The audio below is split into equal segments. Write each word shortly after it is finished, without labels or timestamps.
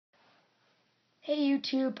Hey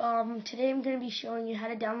YouTube, today I'm going to be showing you how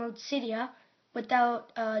to download Cydia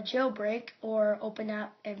without jailbreak or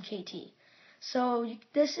openappmkt. So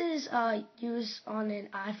this is used on an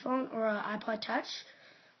iPhone or an iPod Touch.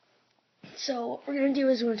 So what we're going to do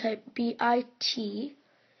is we're going to type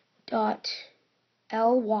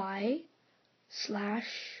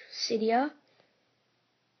bit.ly/Cydia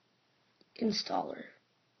installer.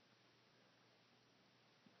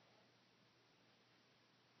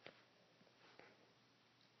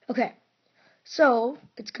 Okay, so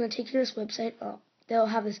it's going to take you to this website. They'll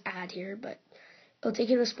have this ad here, but it'll take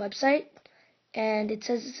you to this website, and it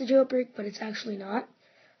says it's a jailbreak, but it's actually not.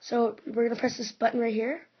 So we're going to press this button right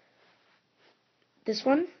here, this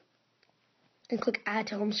one, and click Add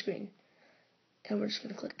to Home Screen. And we're just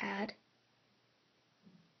going to click Add.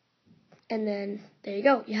 And then there you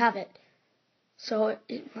go, you have it. So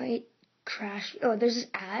it might crash. Oh, there's this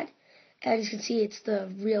ad, and as you can see, it's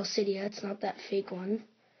the real Cydia. It's not that fake one.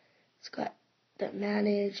 It's got that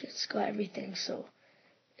manage. It's got everything. So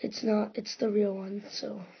it's the real one.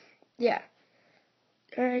 So yeah.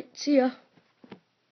 All right. See ya.